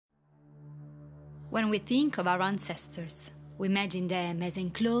When we think of our ancestors, we imagine them as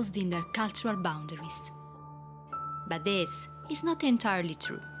enclosed in their cultural boundaries. But this is not entirely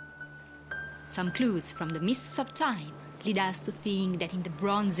true. Some clues from the mists of time lead us to think that in the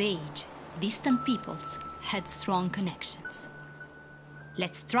Bronze Age, distant peoples had strong connections.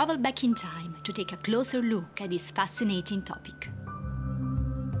 Let's travel back in time to take a closer look at this fascinating topic.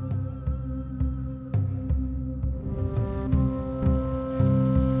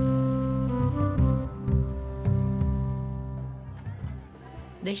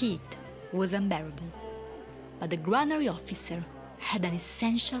 The heat was unbearable, but the granary officer had an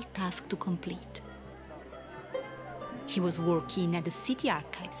essential task to complete. He was working at the city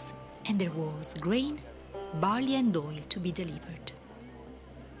archives, and there was grain, barley and oil to be delivered.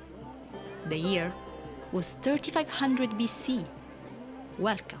 The year was 3500 BC.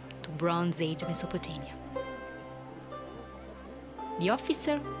 Welcome to Bronze Age Mesopotamia. The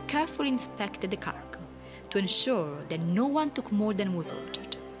officer carefully inspected the cargo to ensure that no one took more than was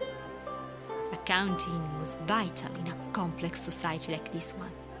ordered. Accounting was vital in a complex society like this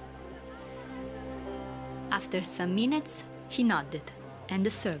one. After some minutes, he nodded, and the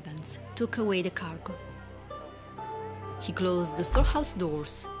servants took away the cargo. He closed the storehouse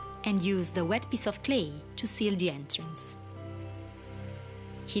doors and used a wet piece of clay to seal the entrance.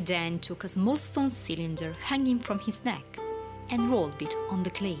 He then took a small stone cylinder hanging from his neck and rolled it on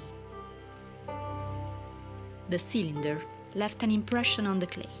the clay. The cylinder left an impression on the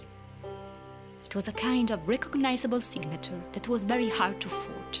clay. It was a kind of recognizable signature that was very hard to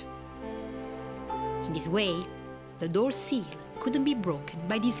forge. In this way, the door seal couldn't be broken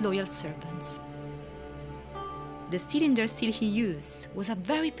by these loyal servants. The cylinder seal he used was a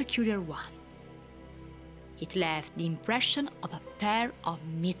very peculiar one. It left the impression of a pair of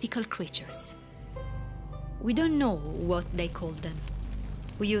mythical creatures. We don't know what they called them.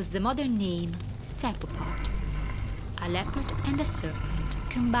 We use the modern name Sepopard, a leopard and a serpent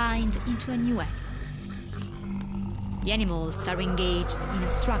combined into a new animal. The animals are engaged in a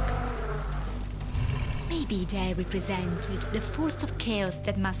struggle. Maybe they represented the force of chaos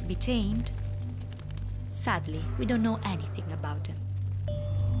that must be tamed? Sadly, we don't know anything about them.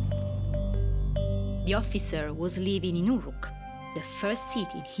 The officer was living in Uruk, the first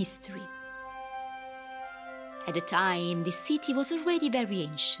city in history. At the time, this city was already very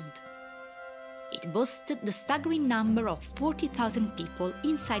ancient. It boasted the staggering number of 40,000 people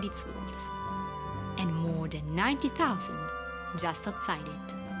inside its walls, and more than 90,000 just outside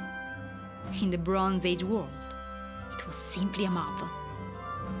it. In the Bronze Age world, it was simply a marvel.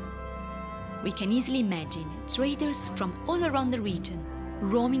 We can easily imagine traders from all around the region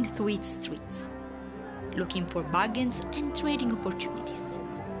roaming through its streets, looking for bargains and trading opportunities.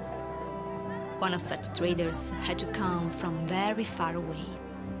 One of such traders had to come from very far away.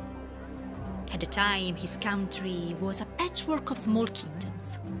 At the time, his country was a patchwork of small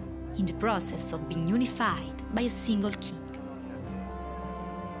kingdoms, in the process of being unified by a single king.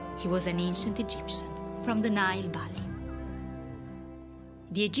 He was an ancient Egyptian from the Nile Valley.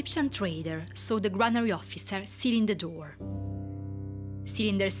 The Egyptian trader saw the granary officer sealing the door.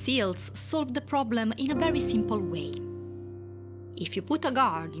 Cylinder seals solved the problem in a very simple way. If you put a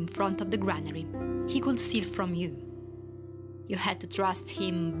guard in front of the granary, he could steal from you. You had to trust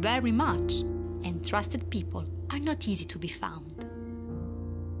him very much, and trusted people are not easy to be found.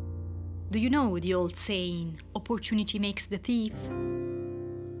 Do you know the old saying, opportunity makes the thief?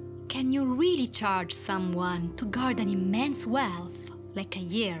 Can you really charge someone to guard an immense wealth like a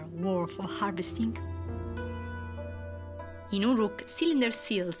year worth of harvesting? In Uruk, cylinder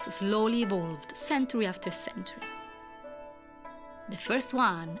seals slowly evolved century after century. The first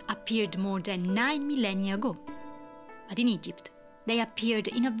one appeared more than 9 millennia ago, but in Egypt, they appeared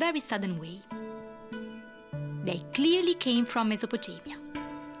in a very sudden way. They clearly came from Mesopotamia,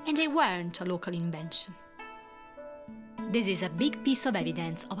 and they weren't a local invention. This is a big piece of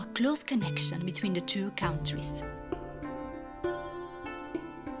evidence of a close connection between the two countries.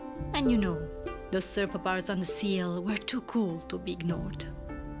 And you know, those serpopards on the seal were too cool to be ignored.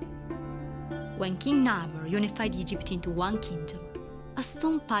 When King Narmer unified Egypt into one kingdom, a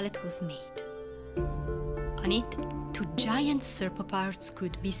stone pallet was made. On it, 2 giant serpopards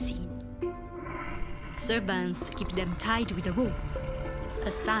could be seen. Servants keep them tied with a rope,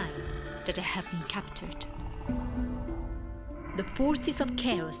 a sign that they have been captured. The forces of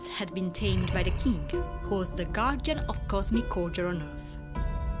chaos had been tamed by the king, who was the guardian of cosmic order on earth.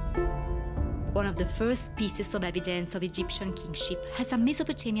 One of the first pieces of evidence of Egyptian kingship has a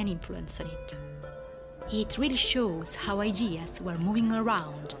Mesopotamian influence on it. It really shows how ideas were moving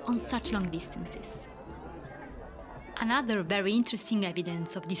around on such long distances. Another very interesting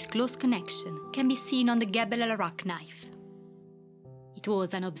evidence of this close connection can be seen on the Gebel el-Arak knife. It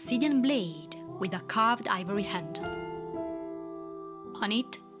was an obsidian blade with a carved ivory handle. On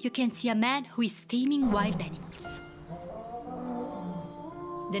it, you can see a man who is taming wild animals.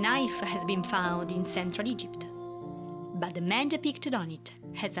 The knife has been found in Central Egypt, but the man depicted on it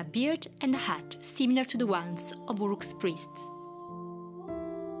has a beard and a hat similar to the ones of Uruk's priests.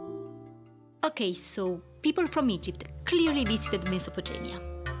 Okay, so people from Egypt clearly visited Mesopotamia.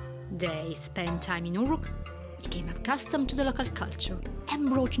 They spent time in Uruk, became accustomed to the local culture, and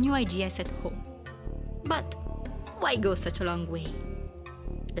brought new ideas at home. But why go such a long way?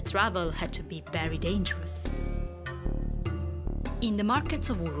 The travel had to be very dangerous. In the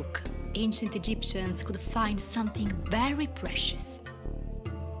markets of Uruk, ancient Egyptians could find something very precious.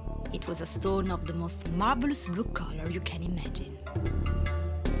 It was a stone of the most marvelous blue color you can imagine.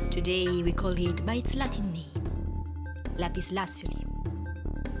 Today we call it by its Latin name, lapis lazuli.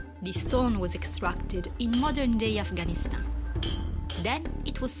 This stone was extracted in modern-day Afghanistan. Then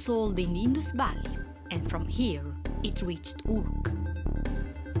it was sold in the Indus Valley, and from here it reached Uruk.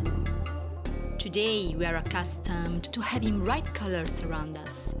 Today we are accustomed to having bright colors around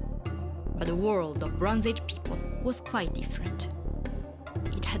us, but the world of Bronze Age people was quite different.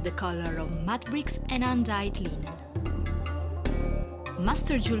 It had the color of mud bricks and undyed linen.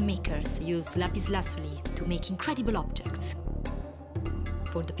 Master jewel makers used lapis lazuli to make incredible objects.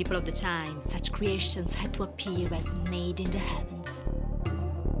 For the people of the time, such creations had to appear as made in the heavens.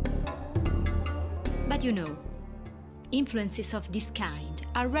 But you know, influences of this kind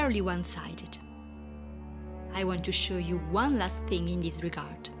are rarely one-sided. I want to show you one last thing in this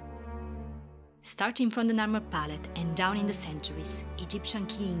regard. Starting from the Narmer palette and down in the centuries, Egyptian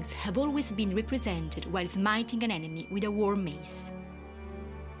kings have always been represented while smiting an enemy with a war mace.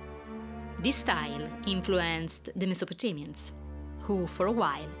 This style influenced the Mesopotamians, who for a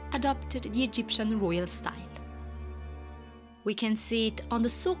while adopted the Egyptian royal style. We can see it on the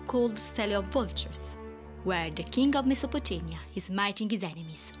so-called Stele of Vultures, where the king of Mesopotamia is smiting his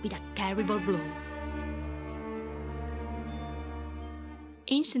enemies with a terrible blow.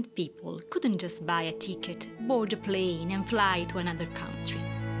 Ancient people couldn't just buy a ticket, board a plane and fly to another country.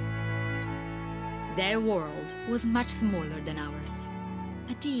 Their world was much smaller than ours.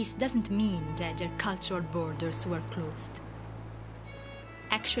 But this doesn't mean that their cultural borders were closed.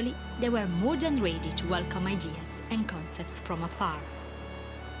 Actually, they were more than ready to welcome ideas and concepts from afar.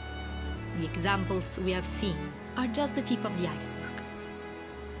 The examples we have seen are just the tip of the iceberg.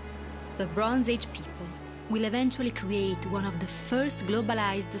 The Bronze Age people will eventually create one of the first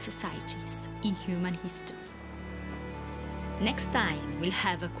globalized societies in human history. Next time, we'll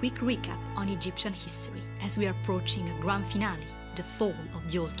have a quick recap on Egyptian history as we are approaching a grand finale, the fall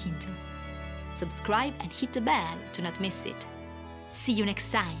of the Old Kingdom. Subscribe and hit the bell to not miss it. See you next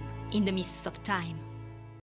time in the mists of time.